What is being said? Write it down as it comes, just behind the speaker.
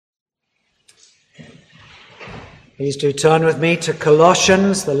Please do turn with me to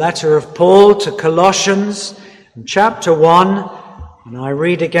Colossians, the letter of Paul to Colossians, chapter 1, and I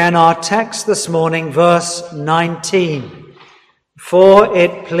read again our text this morning, verse 19. For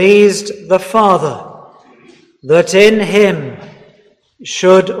it pleased the Father that in him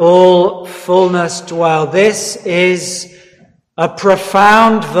should all fullness dwell. This is a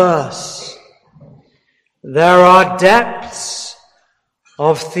profound verse. There are depths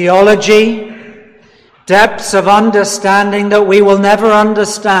of theology, depths of understanding that we will never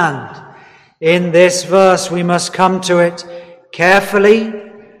understand. In this verse, we must come to it carefully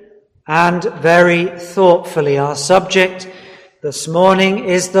and very thoughtfully. Our subject this morning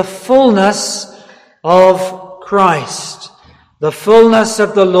is the fullness of Christ, the fullness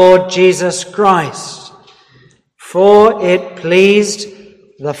of the Lord Jesus Christ. For it pleased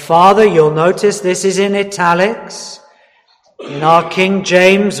the Father. You'll notice this is in italics. In our King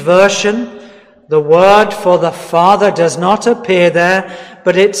James Version, the word for the Father does not appear there,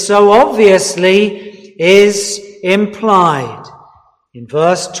 but it so obviously is implied. In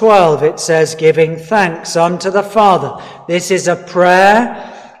verse 12 it says, giving thanks unto the Father. This is a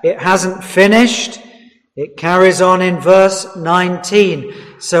prayer. It hasn't finished. It carries on in verse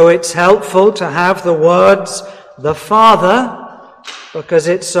 19. So it's helpful to have the words, the Father, because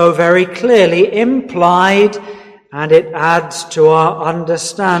it's so very clearly implied and it adds to our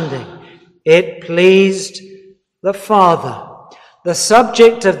understanding. It pleased the Father. The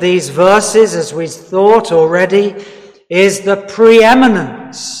subject of these verses, as we thought already, is the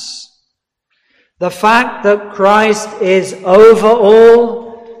preeminence. The fact that Christ is over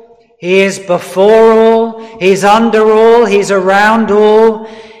all, he is before all, he's under all, he's around all.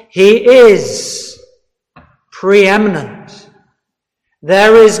 He is preeminent.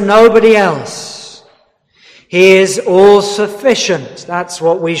 There is nobody else. He is all sufficient. That's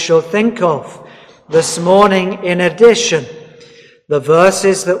what we shall think of this morning. In addition, the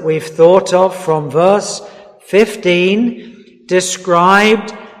verses that we've thought of from verse 15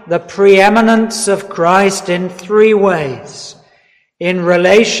 described the preeminence of Christ in three ways. In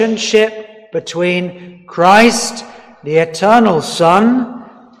relationship between Christ, the eternal Son,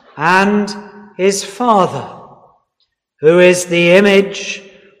 and his Father, who is the image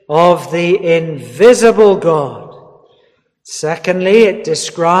of the invisible God. Secondly, it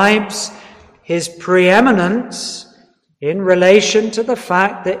describes his preeminence in relation to the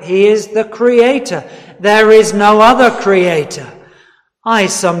fact that he is the creator. There is no other creator. I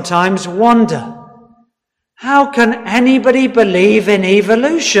sometimes wonder, how can anybody believe in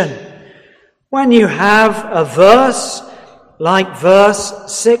evolution when you have a verse like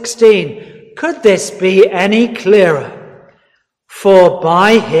verse 16? Could this be any clearer? For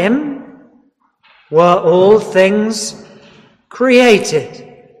by him were all things created.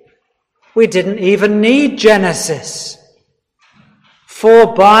 We didn't even need Genesis.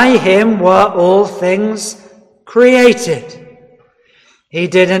 For by him were all things created. He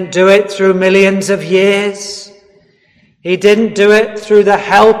didn't do it through millions of years. He didn't do it through the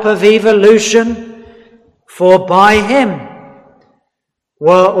help of evolution. For by him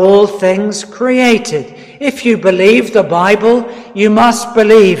were all things created. If you believe the Bible, you must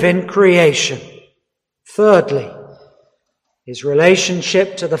believe in creation. Thirdly, his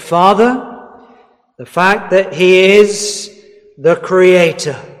relationship to the Father, the fact that he is the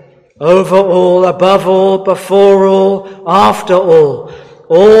creator, over all, above all, before all, after all.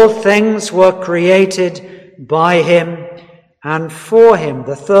 All things were created by him and for him.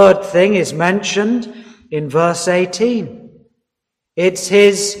 The third thing is mentioned in verse 18. It's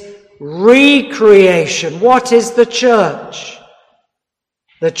his recreation. What is the church?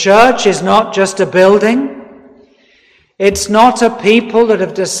 The church is not just a building. It's not a people that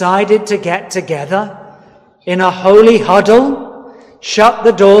have decided to get together in a holy huddle, shut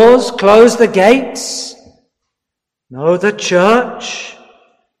the doors, close the gates. No, the church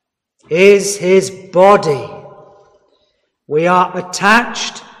is his body. We are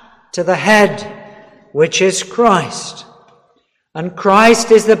attached to the head, which is Christ. And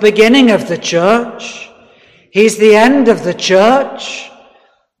Christ is the beginning of the church. He's the end of the church.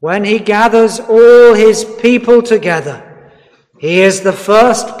 When he gathers all his people together, he is the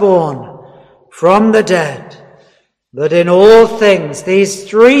firstborn from the dead. That in all things, these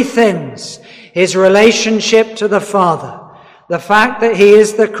three things, his relationship to the Father, the fact that he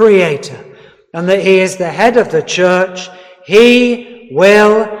is the creator, and that he is the head of the church, he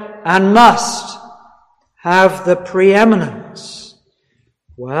will and must have the preeminence.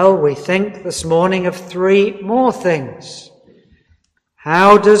 Well, we think this morning of three more things.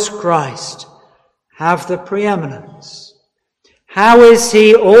 How does Christ have the preeminence? How is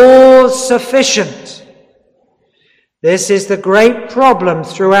he all sufficient? This is the great problem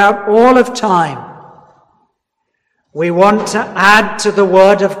throughout all of time. We want to add to the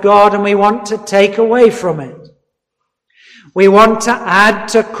Word of God and we want to take away from it. We want to add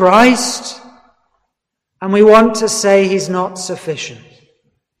to Christ and we want to say He's not sufficient.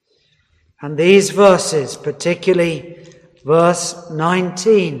 And these verses, particularly verse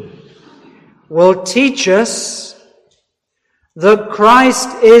 19, will teach us that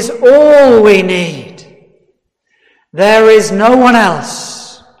Christ is all we need. There is no one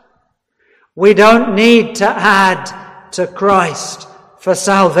else. We don't need to add to Christ for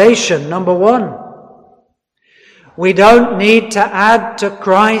salvation, number one. We don't need to add to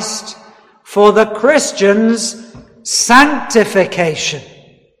Christ for the Christian's sanctification,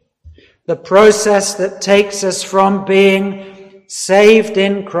 the process that takes us from being saved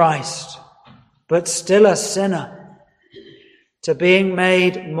in Christ, but still a sinner, to being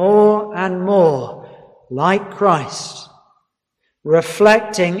made more and more like Christ,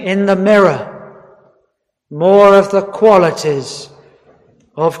 reflecting in the mirror more of the qualities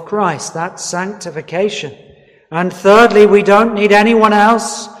of Christ. That's sanctification. And thirdly, we don't need anyone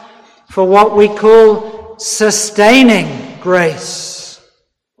else for what we call sustaining grace.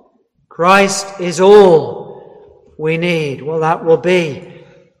 Christ is all we need. Well, that will be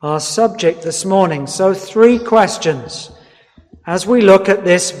our subject this morning. So 3 questions as we look at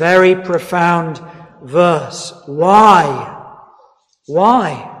this very profound verse. Why?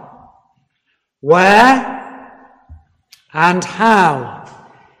 Why? Where? And how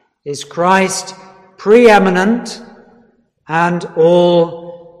is Christ preeminent and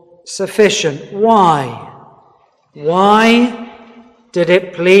all sufficient? Why? Why did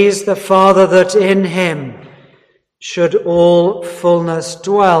it please the Father that in Him should all fullness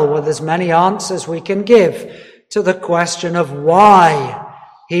dwell? Well, there's many answers we can give to the question of why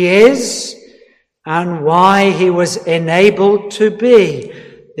He is and why He was enabled to be.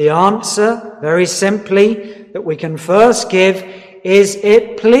 The answer, very simply, that we can first give is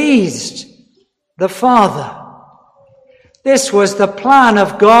it pleased the Father. This was the plan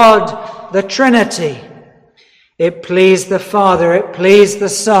of God, the Trinity. It pleased the Father, it pleased the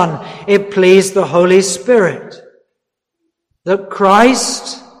Son, it pleased the Holy Spirit that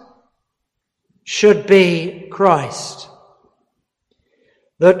Christ should be Christ.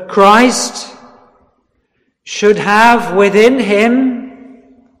 That Christ should have within Him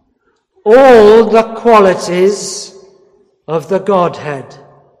all the qualities of the Godhead.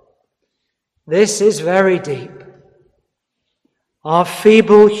 This is very deep. Our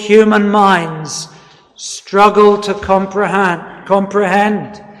feeble human minds struggle to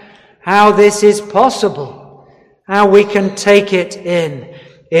comprehend how this is possible, how we can take it in.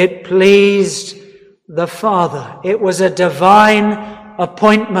 It pleased the Father. It was a divine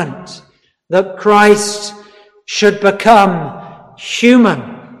appointment that Christ should become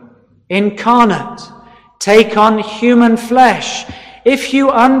human, incarnate, take on human flesh. If you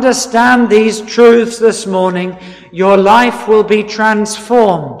understand these truths this morning, your life will be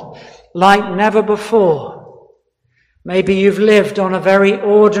transformed like never before. Maybe you've lived on a very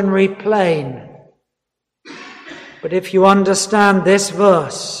ordinary plane, but if you understand this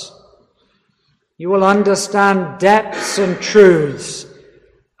verse, you will understand depths and truths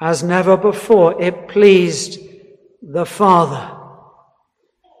as never before. It pleased the Father.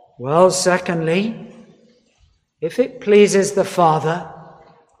 Well, secondly, if it pleases the Father,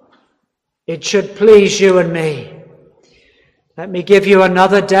 it should please you and me. Let me give you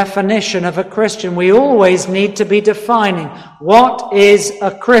another definition of a Christian. We always need to be defining what is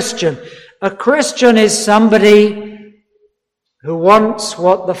a Christian. A Christian is somebody who wants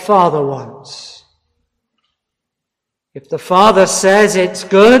what the Father wants. If the Father says it's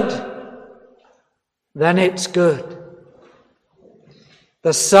good, then it's good.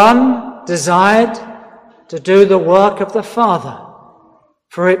 The Son desired to do the work of the Father,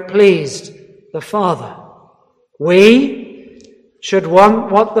 for it pleased the Father. We should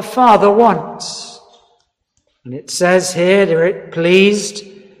want what the Father wants. And it says here that it pleased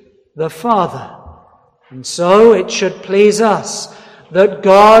the Father. And so it should please us that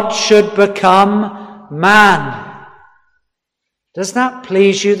God should become man. Does that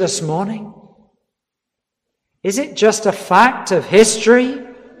please you this morning? Is it just a fact of history?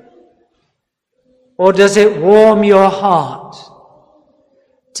 Or does it warm your heart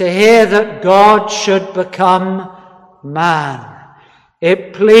to hear that God should become man?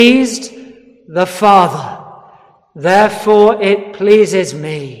 It pleased the Father, therefore it pleases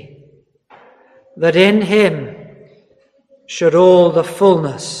me, that in Him should all the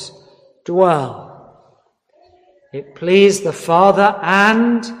fullness dwell. It pleased the Father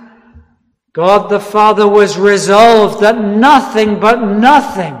and God the Father was resolved that nothing but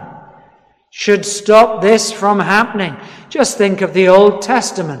nothing should stop this from happening. Just think of the Old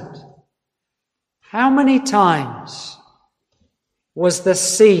Testament. How many times was the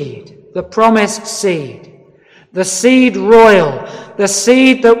seed, the promised seed, the seed royal, the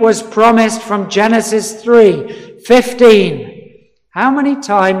seed that was promised from Genesis 3:15, how many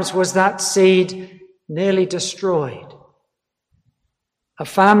times was that seed nearly destroyed? A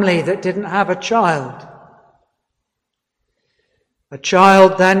family that didn't have a child. A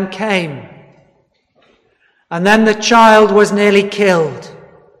child then came, and then the child was nearly killed.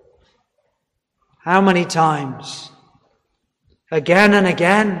 How many times? Again and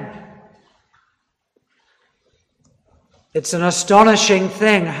again. It's an astonishing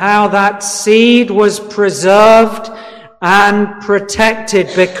thing how that seed was preserved and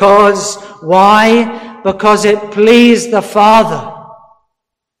protected. Because, why? Because it pleased the Father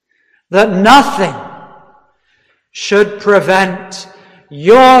that nothing should prevent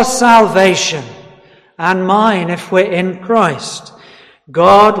your salvation and mine if we're in Christ.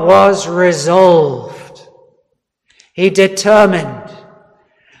 God was resolved. He determined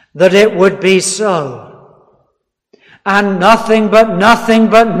that it would be so. And nothing but nothing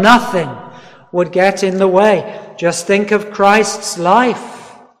would get in the way. Just think of Christ's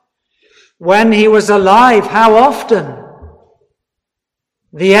life. When he was alive, how often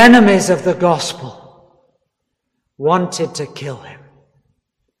the enemies of the gospel wanted to kill him,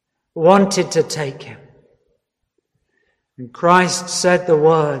 wanted to take him. And Christ said the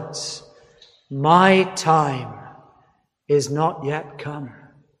words, "My time is not yet come."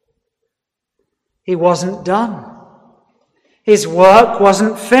 He wasn't done. His work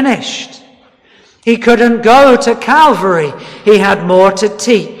wasn't finished. He couldn't go to Calvary. He had more to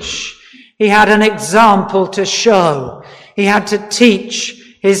teach. He had an example to show. He had to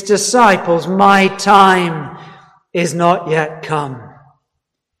teach his disciples, "My time is not yet come."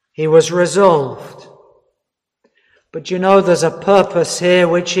 He was resolved. But you know, there's a purpose here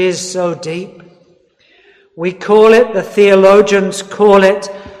which is so deep. We call it, the theologians call it,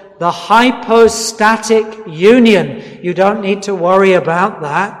 the hypostatic union. You don't need to worry about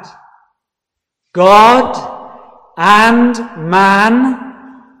that. God and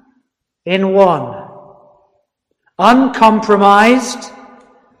man in one. Uncompromised,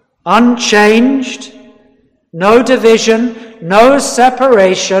 unchanged, no division, no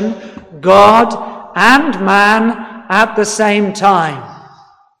separation, God and man at the same time.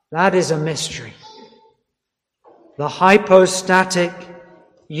 That is a mystery. The hypostatic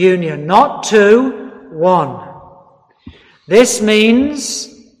union, not two, one. This means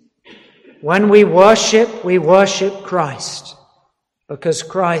when we worship Christ, because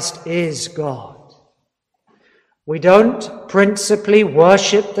Christ is God. We don't principally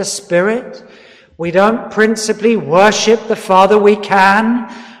worship the Spirit. We don't principally worship the Father. We can,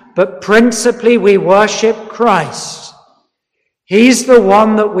 but principally we worship Christ. He's the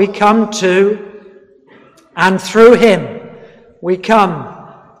one that we come to, and through him we come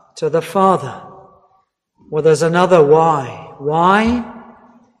to the Father. Well, there's another why. Why?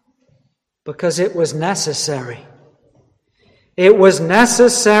 Because it was necessary. It was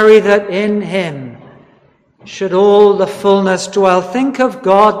necessary that in him should all the fullness dwell. Think of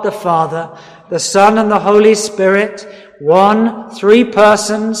God the Father, the Son and the Holy Spirit, one, three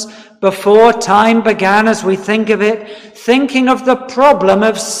persons, before time began, as we think of it, thinking of the problem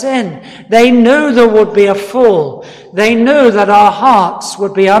of sin. They knew there would be a fall. They knew that our hearts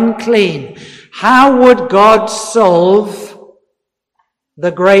would be unclean. How would God solve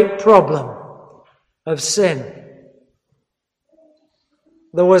the great problem of sin?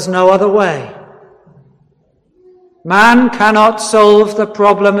 There was no other way. Man cannot solve the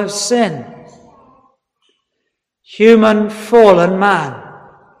problem of sin. Human fallen man.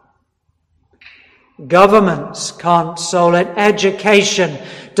 Governments can't solve it. Education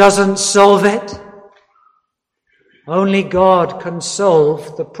doesn't solve it. Only God can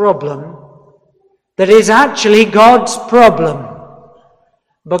solve the problem that is actually God's problem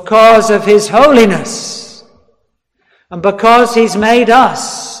because of his holiness and because he's made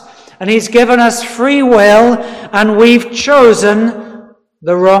us and he's given us free will and we've chosen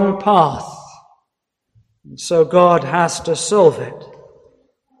the wrong path. And so God has to solve it.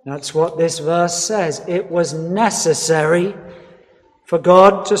 That's what this verse says. It was necessary for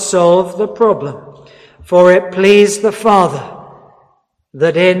God to solve the problem, for it pleased the Father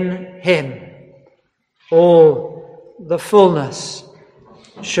that in him all the fullness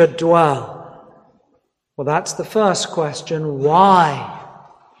should dwell. Well, that's the first question. Why?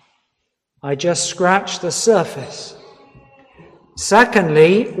 I just scratched the surface.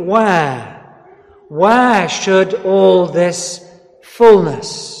 Secondly, where? where should all this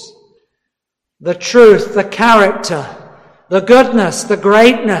fullness, the truth, the character, the goodness, the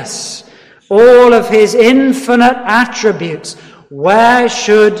greatness, all of his infinite attributes, where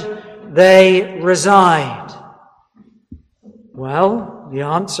should they reside? Well, the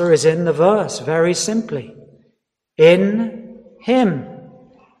answer is in the verse, very simply. In him.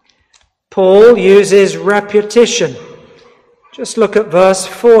 Paul uses repetition. Just look at verse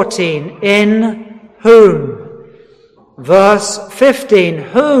 14. In whom? Verse 15.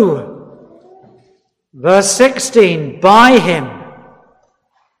 Who? Verse 16. By him.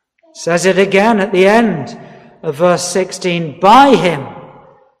 Says it again at the end of verse 16. By him.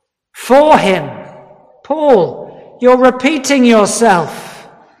 For him. Paul, you're repeating yourself.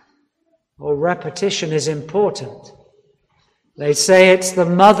 Well, repetition is important. They say it's the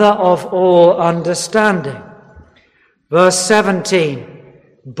mother of all understanding. Verse 17,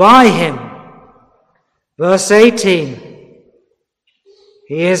 by him. Verse 18,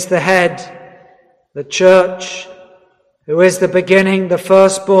 he is the head, the church, who is the beginning, the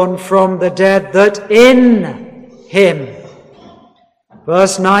firstborn from the dead, that in him.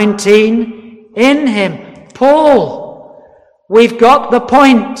 Verse 19, in him. Paul, we've got the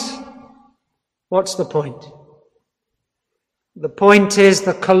point. What's the point? The point is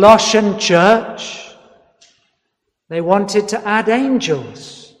the Colossian church, they wanted to add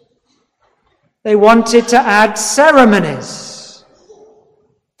angels. They wanted to add ceremonies.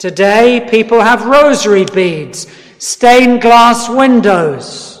 Today, people have rosary beads, stained glass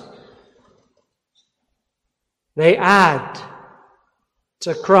windows. They add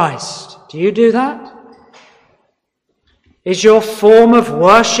to Christ. Do you do that? Is your form of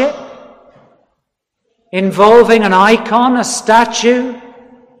worship involving an icon, a statue,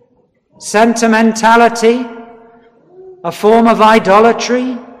 sentimentality, a form of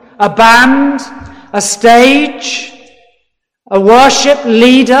idolatry, a band, a stage, a worship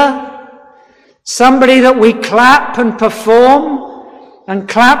leader, somebody that we clap and perform and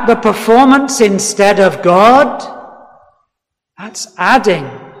clap the performance instead of God? That's adding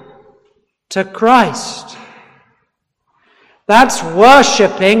to Christ. That's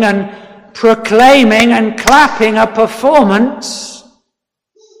worshipping and proclaiming and clapping a performance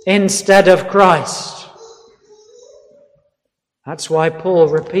instead of Christ. That's why Paul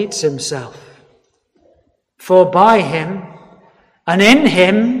repeats himself. For by him and in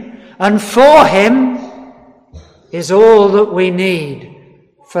him and for him is all that we need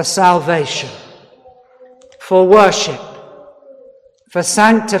for salvation, for worship, for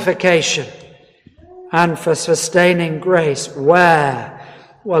sanctification, and for sustaining grace. Where?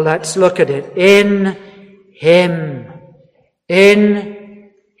 Well, let's look at it. In him.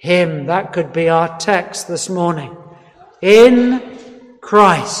 In him. That could be our text this morning. In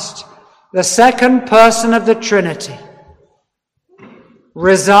Christ, the second person of the Trinity,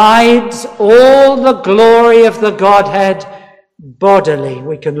 resides all the glory of the Godhead bodily.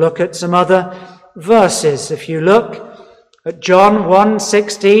 We can look at some other verses. If you look at John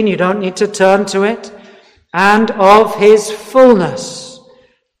 1:16, you don't need to turn to it. And of his fullness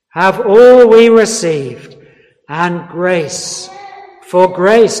have all we received, and grace for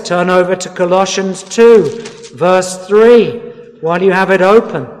grace. Turn over to Colossians 2, verse 3, while you have it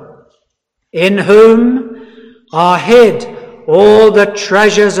open. In whom are hid all the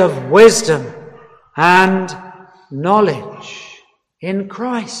treasures of wisdom and knowledge. In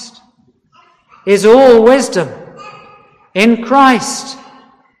Christ is all wisdom. In Christ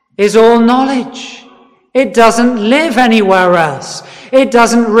is all knowledge. It doesn't live anywhere else. It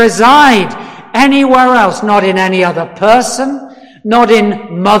doesn't reside anywhere else, not in any other person, not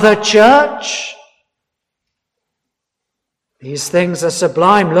in Mother Church. These things are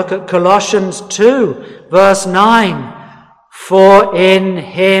sublime. Look at Colossians 2, verse 9. For in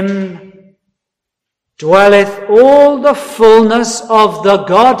him dwelleth all the fullness of the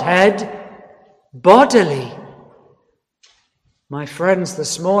Godhead bodily. My friends,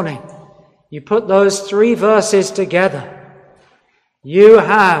 this morning, you put those three verses together, you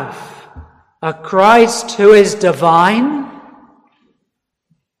have a Christ who is divine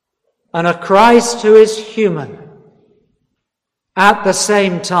and a Christ who is human at the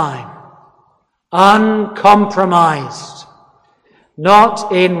same time, uncompromised.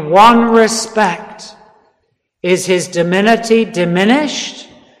 Not in one respect is his divinity diminished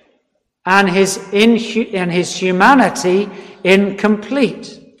and his humanity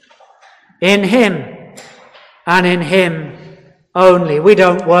incomplete. In him and in him only. We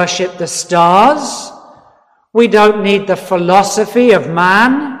don't worship the stars. We don't need the philosophy of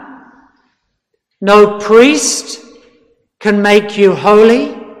man. No priest can make you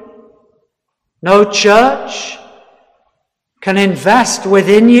holy. No church can invest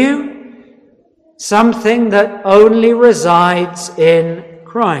within you something that only resides in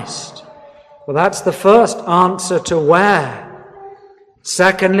Christ. Well, that's the first answer to where.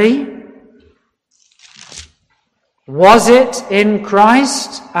 Secondly, was it in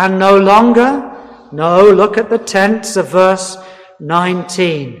Christ and no longer? No, look at the tense of verse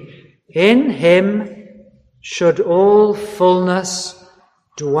 19. In him should all fullness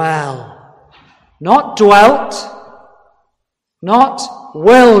dwell. Not dwelt, not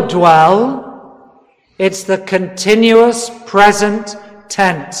will dwell. It's the continuous present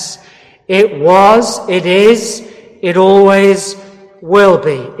tense. It was, it is, it always will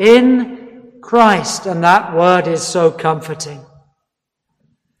be. In Christ, and that word is so comforting.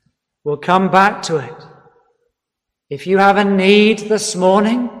 We'll come back to it. If you have a need this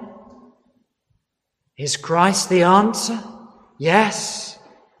morning, is Christ the answer? Yes.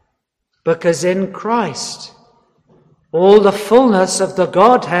 Because in Christ, all the fullness of the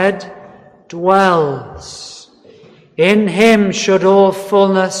Godhead dwells. In him should all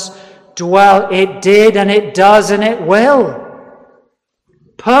fullness dwell. It did and it does and it will.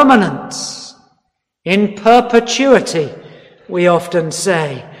 Permanence. In perpetuity, we often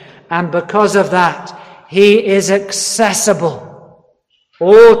say. And because of that, he is accessible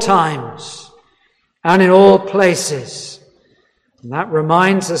all times and in all places. And that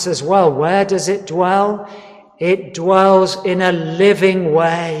reminds us as well, where does it dwell? It dwells in a living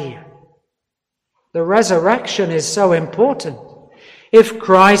way. The resurrection is so important. If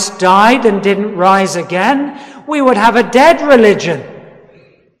Christ died and didn't rise again, we would have a dead religion.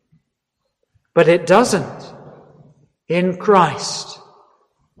 But it doesn't. In Christ,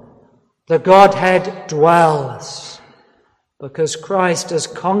 the Godhead dwells because Christ has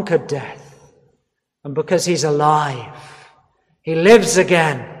conquered death and because he's alive. He lives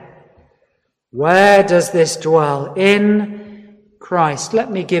again. Where does this dwell? In Christ.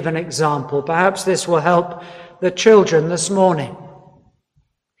 Let me give an example. Perhaps this will help the children this morning.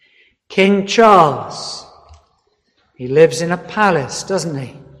 King Charles. He lives in a palace, doesn't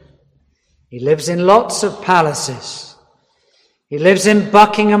he? He lives in lots of palaces. He lives in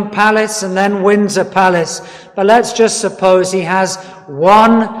Buckingham Palace and then Windsor Palace. But let's just suppose he has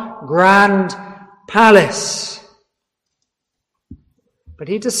one grand palace. But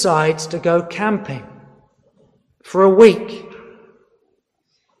he decides to go camping for a week.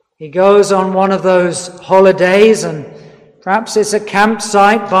 He goes on one of those holidays, and perhaps it's a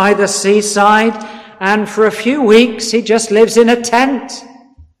campsite by the seaside, and for a few weeks he just lives in a tent.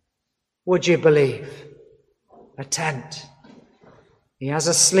 Would you believe? A tent. He has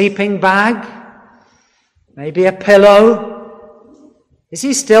a sleeping bag, maybe a pillow. Is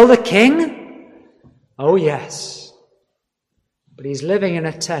he still the king? Oh, yes. But he's living in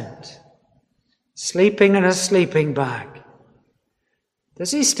a tent, sleeping in a sleeping bag. Does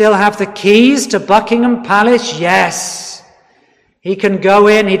he still have the keys to Buckingham Palace? Yes. He can go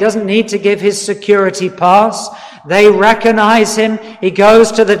in. He doesn't need to give his security pass. They recognize him. He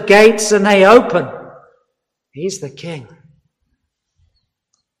goes to the gates and they open. He's the king.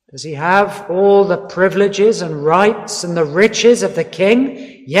 Does he have all the privileges and rights and the riches of the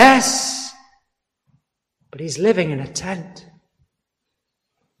king? Yes. But he's living in a tent.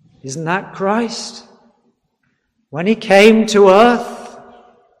 Isn't that Christ? When he came to earth,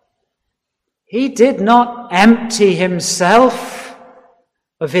 he did not empty himself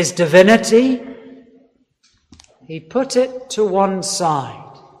of his divinity. He put it to one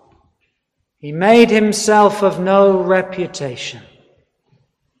side. He made himself of no reputation.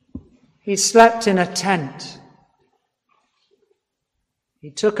 He slept in a tent. He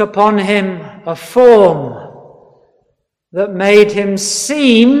took upon him a form that made him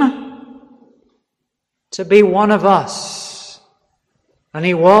seem to be one of us. And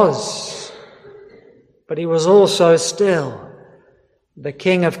he was. But he was also still the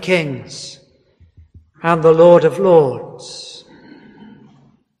King of Kings and the Lord of Lords.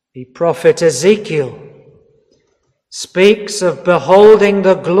 The prophet Ezekiel speaks of beholding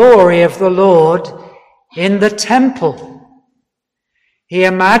the glory of the Lord in the temple. He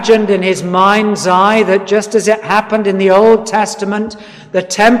imagined in his mind's eye that just as it happened in the Old Testament, the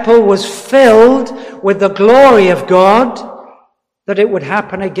temple was filled with the glory of God, that it would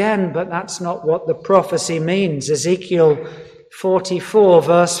happen again, but that's not what the prophecy means. Ezekiel 44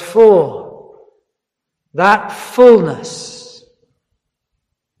 verse 4. That fullness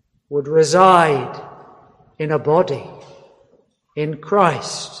would reside in a body, in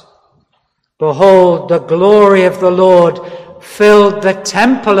Christ. Behold, the glory of the Lord filled the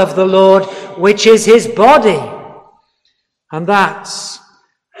temple of the Lord, which is his body. And that's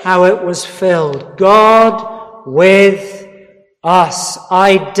how it was filled. God with us,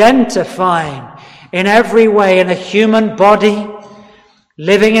 identifying in every way in a human body,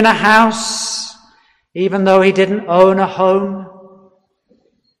 living in a house, even though he didn't own a home.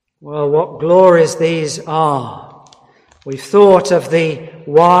 Well, what glories these are. We've thought of the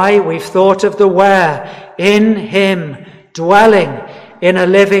why, we've thought of the where, in him, dwelling in a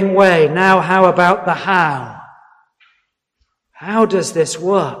living way. Now how about the how? How does this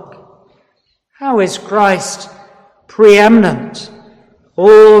work? How is Christ preeminent,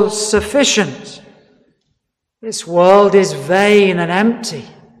 all sufficient? This world is vain and empty.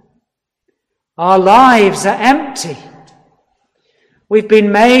 Our lives are empty. We've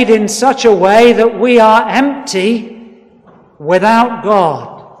been made in such a way that we are empty without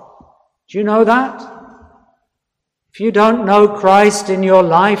God. Do you know that? If you don't know Christ in your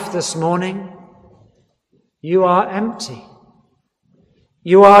life this morning, you are empty.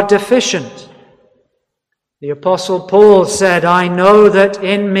 You are deficient. The Apostle Paul said, I know that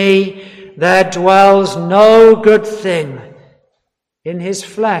in me there dwells no good thing. In his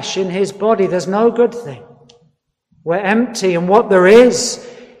flesh, in his body, there's no good thing. We're empty, and what there is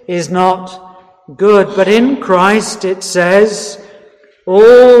not good. But in Christ, it says,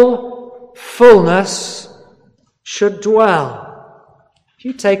 all fullness should dwell. If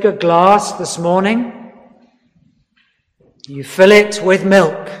you take a glass this morning, you fill it with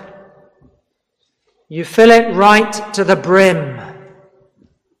milk. You fill it right to the brim.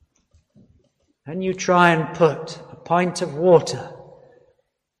 Then you try and put a pint of water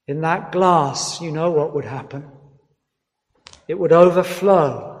in that glass. You know what would happen. It would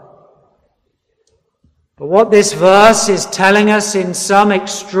overflow. But what this verse is telling us in some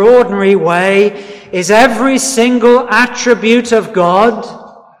extraordinary way is every single attribute of God.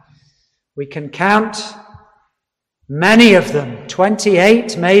 We can count many of them,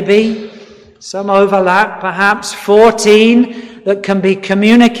 28 maybe, some overlap, perhaps 14 that can be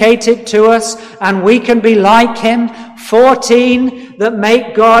communicated to us and we can be like him, 14 that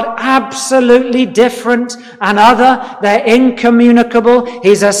make God absolutely different and other. They're incommunicable.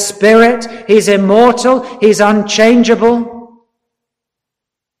 He's a spirit. He's immortal. He's unchangeable.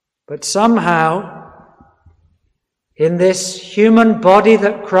 But somehow, in this human body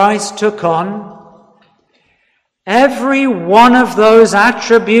that Christ took on, every one of those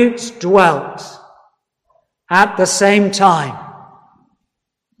attributes dwelt at the same time.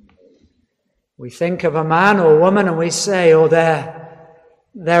 We think of a man or woman and we say, oh,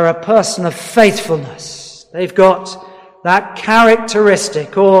 they're a person of faithfulness. They've got that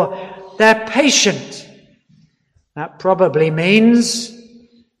characteristic, or they're patient. That probably means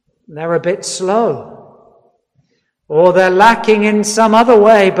they're a bit slow. Or they're lacking in some other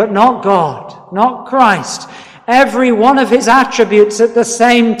way, but not God, not Christ. Every one of his attributes at the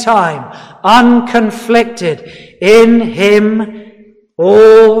same time, unconflicted. In him,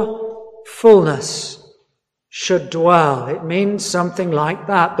 all fullness should dwell. It means something like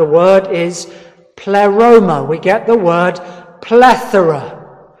that. The word is pleroma. We get the word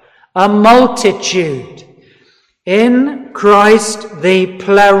plethora, a multitude. In Christ, the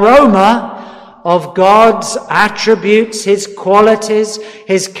pleroma of God's attributes, his qualities,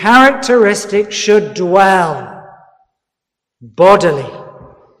 his characteristics should dwell bodily,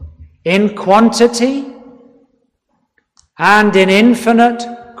 in quantity and in infinite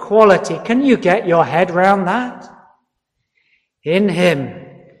quality. Can you get your head round that? In him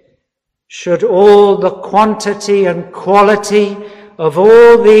should all the quantity and quality of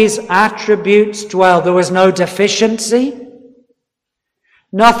all these attributes dwell. There was no deficiency.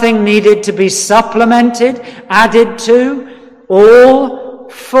 Nothing needed to be supplemented, added to. All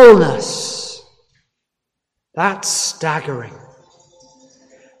fullness. That's staggering.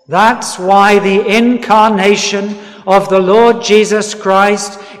 That's why the incarnation of the Lord Jesus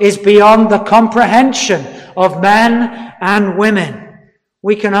Christ is beyond the comprehension of men and women.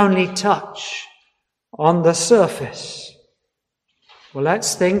 We can only touch on the surface. Well,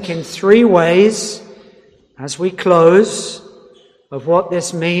 let's think in three ways as we close of what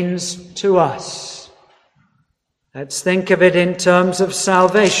this means to us. Let's think of it in terms of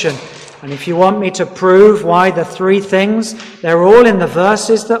salvation. And if you want me to prove why the three things, they're all in the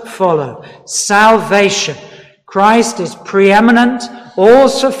verses that follow. Salvation. Christ is preeminent, all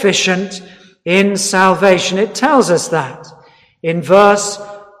sufficient in salvation. It tells us that in verse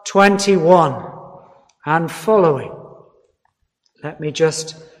 21 and following. Let me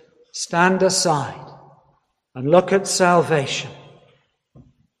just stand aside and look at salvation.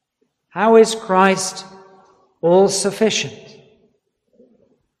 How is Christ all sufficient?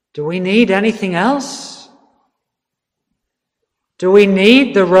 Do we need anything else? Do we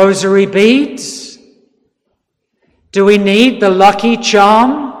need the rosary beads? Do we need the lucky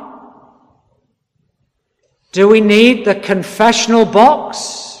charm? Do we need the confessional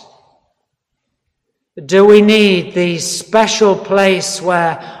box? Do we need the special place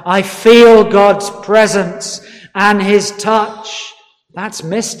where I feel God's presence and His touch? That's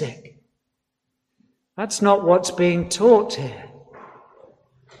mystic. That's not what's being taught here.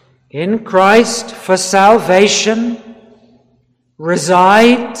 In Christ, for salvation,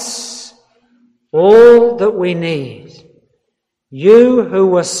 resides all that we need. You who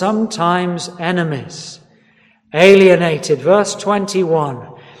were sometimes enemies, alienated, verse 21,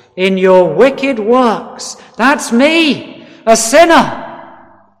 in your wicked works. That's me, a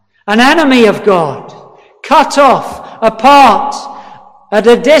sinner, an enemy of God, cut off, apart, at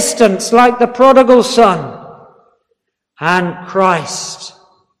a distance like the prodigal son. And Christ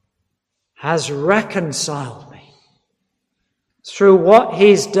has reconciled me through what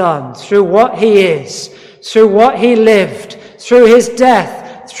He's done, through what He is, through what He lived, through His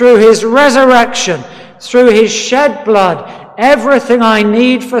death, through His resurrection, through His shed blood. Everything I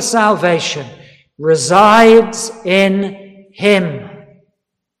need for salvation resides in Him.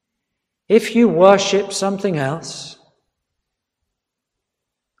 If you worship something else,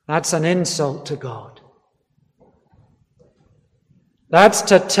 that's an insult to God. That's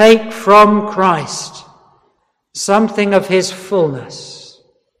to take from Christ something of His fullness.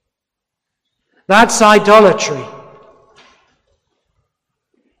 That's idolatry.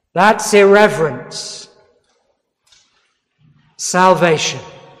 That's irreverence. Salvation.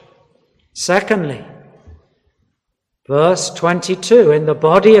 Secondly, verse 22, in the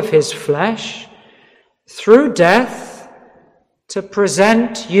body of His flesh, through death, to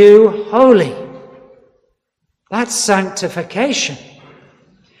present you holy. That's sanctification.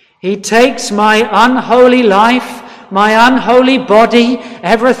 He takes my unholy life, my unholy body,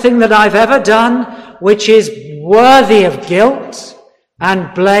 everything that I've ever done, which is worthy of guilt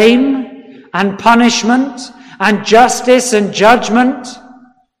and blame and punishment and justice and judgment,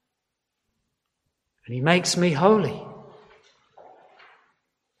 and He makes me holy.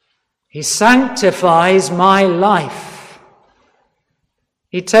 He sanctifies my life.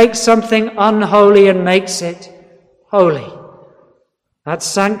 He takes something unholy and makes it holy. That's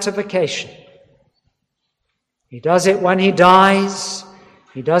sanctification. He does it when He dies.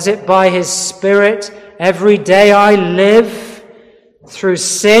 He does it by His Spirit. Every day I live through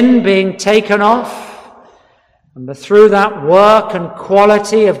sin being taken off, and through that work and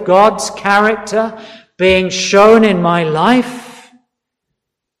quality of God's character being shown in my life.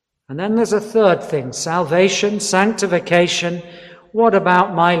 And then there's a third thing, salvation, sanctification. What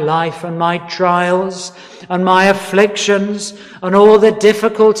about my life and my trials and my afflictions and all the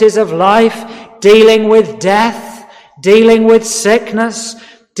difficulties of life, dealing with death, dealing with sickness,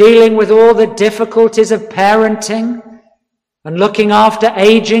 dealing with all the difficulties of parenting and looking after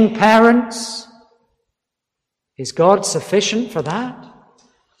aging parents? Is God sufficient for that?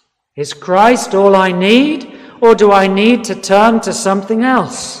 Is Christ all I need, or do I need to turn to something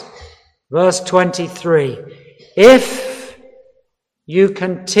else? Verse 23, if you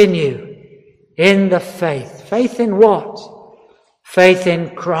continue in the faith. Faith in what? Faith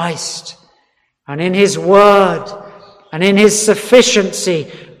in Christ and in His Word and in His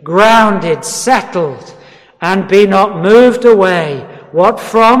sufficiency, grounded, settled, and be not moved away. What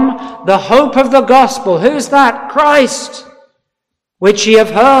from? The hope of the gospel. Who's that? Christ, which ye have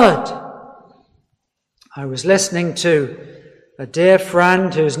heard. I was listening to a dear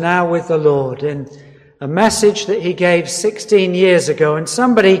friend who's now with the Lord in a message that he gave 16 years ago, and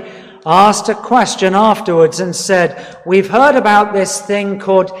somebody asked a question afterwards and said, we've heard about this thing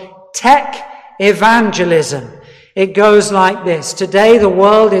called tech evangelism. It goes like this. Today the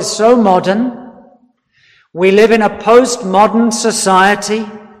world is so modern. We live in a postmodern society.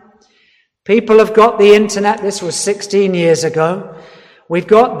 People have got the internet. This was 16 years ago. We've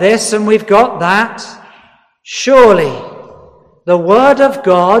got this and we've got that. Surely the Word of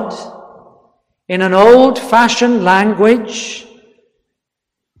God in an old-fashioned language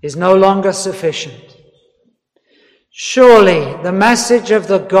is no longer sufficient. Surely the message of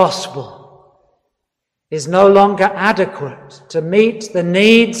the gospel is no longer adequate to meet the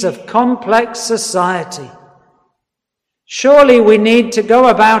needs of complex society. Surely we need to go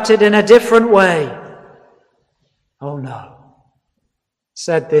about it in a different way. Oh no,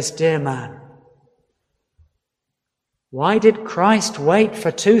 said this dear man. Why did Christ wait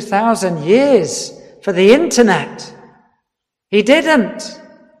for 2,000 years for the internet? He didn't.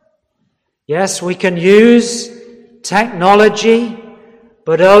 Yes, we can use technology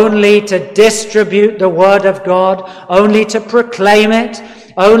but only to distribute the word of God, only to proclaim it,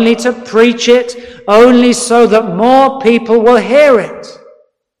 only to preach it, only so that more people will hear it.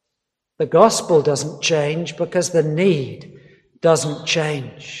 The gospel doesn't change because the need doesn't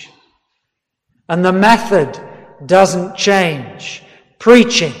change. And the method doesn't change.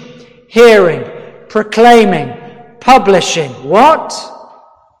 Preaching, hearing, proclaiming, publishing. What?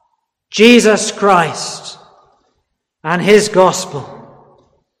 Jesus Christ and his gospel.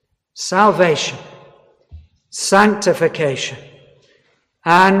 Salvation, sanctification,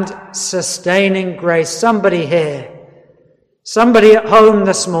 and sustaining grace. Somebody here, somebody at home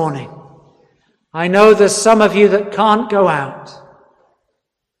this morning. I know there's some of you that can't go out.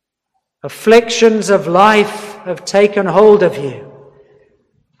 Afflictions of life have taken hold of you,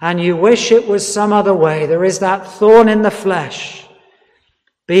 and you wish it was some other way. There is that thorn in the flesh.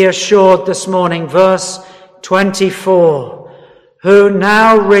 Be assured this morning, verse 24, who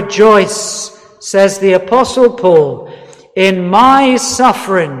now rejoice, says the Apostle Paul, in my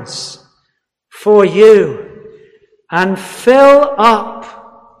sufferings for you, and fill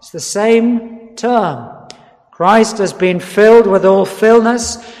up. It's the same term. Christ has been filled with all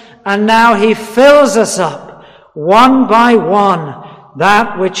fullness, and now he fills us up one by one,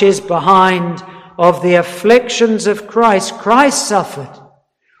 that which is behind of the afflictions of Christ. Christ suffered.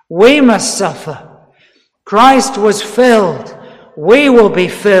 We must suffer. Christ was filled. We will be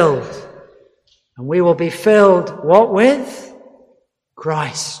filled. And we will be filled, what with?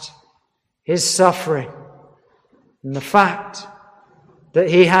 Christ. His suffering. And the fact that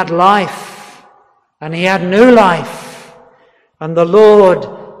he had life. And he had new life. And the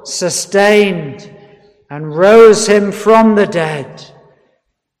Lord sustained and rose him from the dead.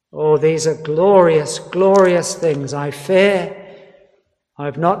 Oh, these are glorious, glorious things. I fear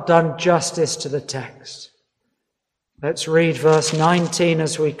I've not done justice to the text. Let's read verse 19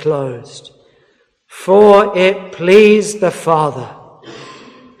 as we closed. For it pleased the Father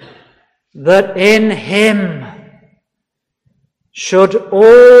that in him should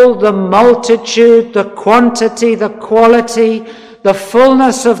all the multitude, the quantity, the quality, the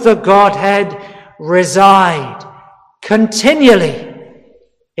fullness of the Godhead reside continually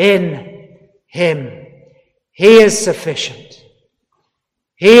in him. He is sufficient.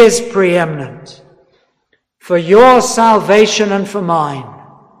 He is preeminent. For your salvation and for mine,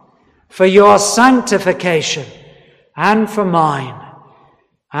 for your sanctification and for mine,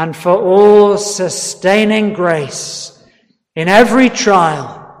 and for all sustaining grace in every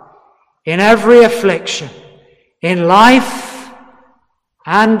trial, in every affliction, in life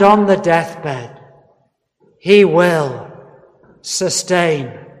and on the deathbed. He will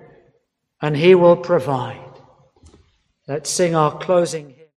sustain and he will provide. Let's sing our closing hymn.